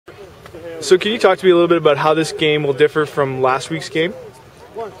So can you talk to me a little bit about how this game will differ from last week's game?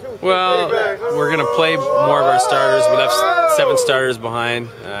 Well, we're going to play more of our starters. We left 7 starters behind,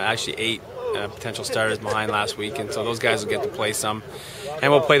 actually 8 potential starters behind last week, and so those guys will get to play some.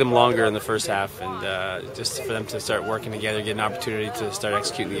 And we'll play them longer in the first half, and just for them to start working together, get an opportunity to start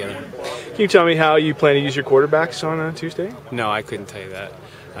executing together. Can you tell me how you plan to use your quarterbacks on Tuesday? No, I couldn't tell you that.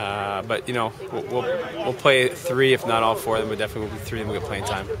 But you know, we'll play 3, if not all 4 of them, but definitely will be 3 of them get playing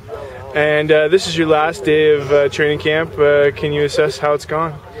time. And this is your last day of training camp. Can you assess how it's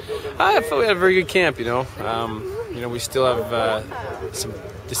gone? I feel we had a very good camp. You know, we still have some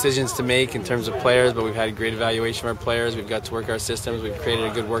decisions to make in terms of players, but we've had a great evaluation of our players. We've got to work our systems. We've created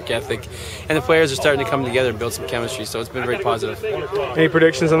a good work ethic, and the players are starting to come together and build some chemistry. So it's been very positive. Any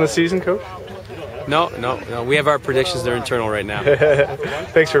predictions on the season, Coach? No. We have our predictions. They're internal right now.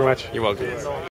 Thanks very much. You're welcome.